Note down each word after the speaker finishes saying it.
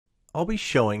I'll be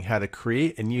showing how to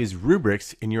create and use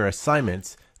rubrics in your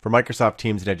assignments for Microsoft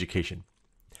Teams and Education.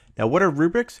 Now, what are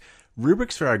rubrics?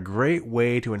 Rubrics are a great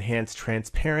way to enhance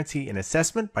transparency in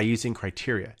assessment by using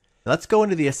criteria. Now, let's go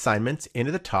into the assignments,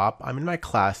 into the top. I'm in my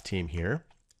class team here,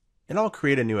 and I'll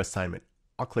create a new assignment.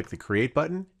 I'll click the Create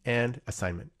button and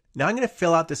Assignment. Now I'm going to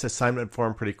fill out this assignment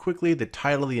form pretty quickly, the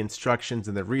title, the instructions,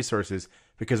 and the resources,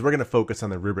 because we're going to focus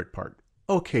on the rubric part.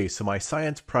 Okay, so my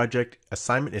science project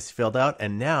assignment is filled out,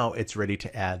 and now it's ready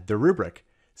to add the rubric.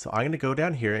 So I'm going to go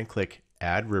down here and click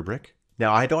Add Rubric.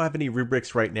 Now I don't have any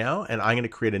rubrics right now, and I'm going to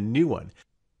create a new one.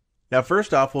 Now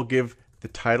first off, we'll give the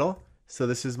title. So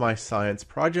this is my science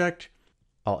project.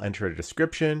 I'll enter a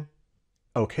description.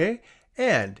 Okay,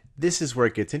 and this is where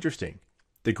it gets interesting.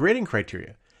 The grading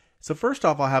criteria. So first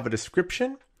off, I'll have a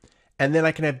description, and then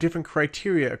I can have different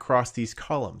criteria across these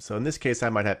columns. So in this case, I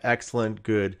might have excellent,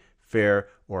 good, fair,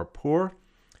 or poor.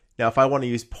 Now, if I want to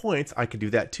use points, I could do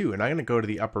that too. And I'm going to go to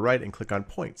the upper right and click on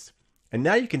points. And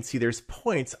now you can see there's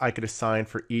points I could assign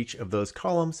for each of those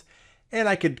columns, and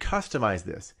I could customize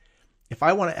this. If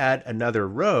I want to add another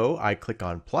row, I click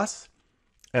on plus,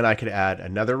 and I could add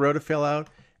another row to fill out,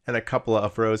 and a couple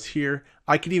of rows here.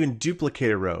 I could even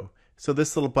duplicate a row. So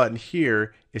this little button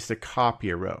here is to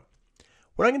copy a row.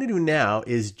 What I'm going to do now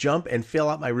is jump and fill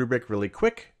out my rubric really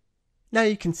quick. Now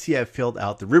you can see I've filled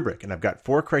out the rubric, and I've got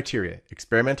 4 criteria: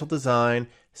 experimental design,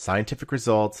 scientific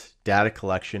results, data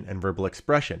collection, and verbal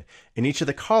expression. And each of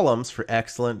the columns for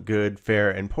excellent, good, fair,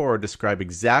 and poor describe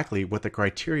exactly what the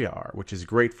criteria are, which is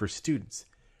great for students.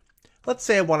 Let's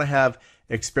say I want to have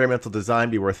experimental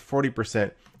design be worth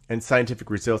 40% and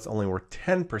scientific results only worth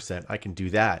 10%. I can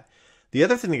do that. The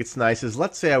other thing that's nice is,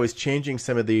 let's say I was changing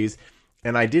some of these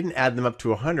and I didn't add them up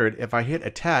to 100. If I hit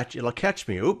attach, it'll catch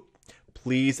me. Oop,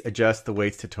 please adjust the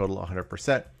weights to total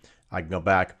 100%. I can go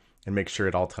back and make sure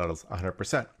it all totals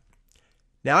 100%.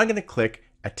 Now I'm going to click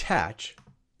attach.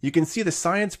 You can see the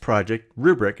science project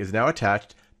rubric is now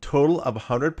attached, total of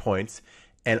 100 points,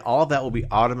 and all of that will be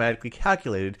automatically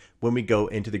calculated when we go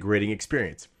into the grading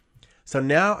experience. So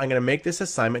now I'm going to make this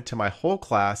assignment to my whole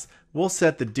class. We'll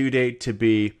set the due date to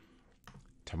be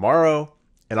tomorrow,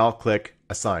 and I'll click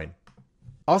Assign.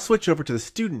 I'll switch over to the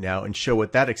student now and show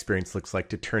what that experience looks like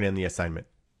to turn in the assignment.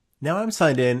 Now I'm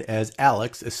signed in as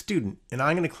Alex, a student, and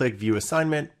I'm going to click View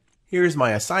Assignment. Here's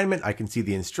my assignment. I can see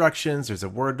the instructions, there's a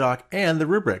Word doc, and the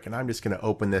rubric, and I'm just going to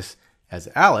open this as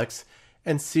Alex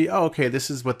and see, oh, okay, this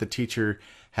is what the teacher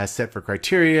has set for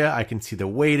criteria. I can see the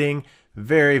weighting.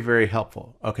 Very, very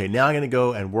helpful. Okay, now I'm going to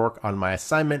go and work on my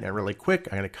assignment, and really quick,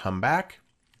 I'm going to come back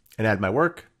and add my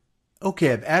work.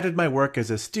 Okay, I've added my work as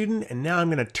a student, and now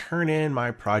I'm going to turn in my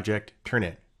project turn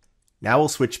in. Now we'll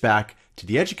switch back to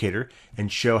the educator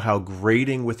and show how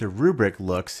grading with a rubric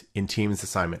looks in Teams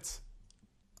assignments.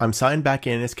 I'm signed back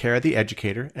in as Kara, the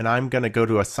educator, and I'm going to go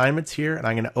to assignments here, and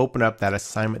I'm going to open up that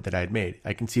assignment that I'd made.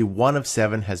 I can see 1 of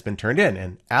 7 has been turned in,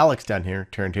 and Alex down here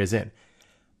turned his in.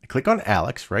 I click on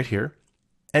Alex right here,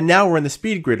 and now we're in the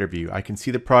speed grader view. I can see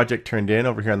the project turned in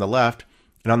over here on the left.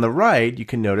 And on the right, you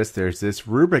can notice there's this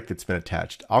rubric that's been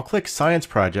attached. I'll click Science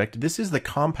Project. This is the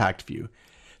compact view.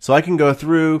 So I can go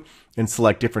through and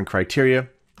select different criteria.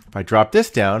 If I drop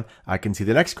this down, I can see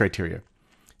the next criteria.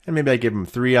 And maybe I give them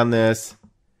 3 on this.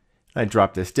 I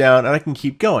drop this down, and I can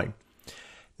keep going.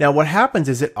 Now what happens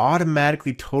is it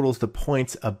automatically totals the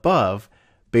points above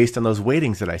based on those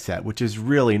weightings that I set, which is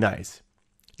really nice.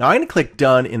 Now I'm going to click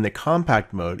Done in the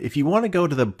compact mode. If you want to go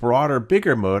to the broader,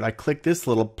 bigger mode, I click this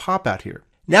little pop out here.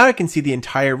 Now I can see the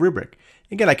entire rubric.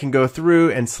 Again, I can go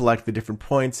through and select the different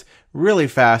points really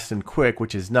fast and quick,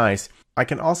 which is nice. I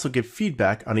can also give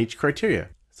feedback on each criteria.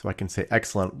 So I can say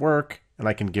excellent work, and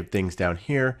I can give things down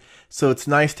here. So it's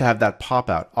nice to have that pop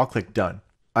out. I'll click Done.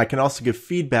 I can also give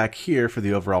feedback here for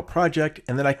the overall project,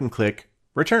 and then I can click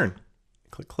Return.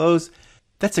 Click Close.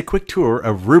 That's a quick tour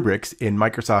of rubrics in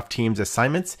Microsoft Teams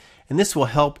assignments, and this will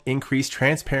help increase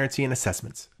transparency in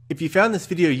assessments. If you found this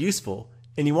video useful,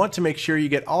 and you want to make sure you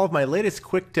get all of my latest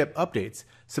quick tip updates,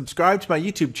 subscribe to my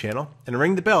YouTube channel and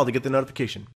ring the bell to get the notification.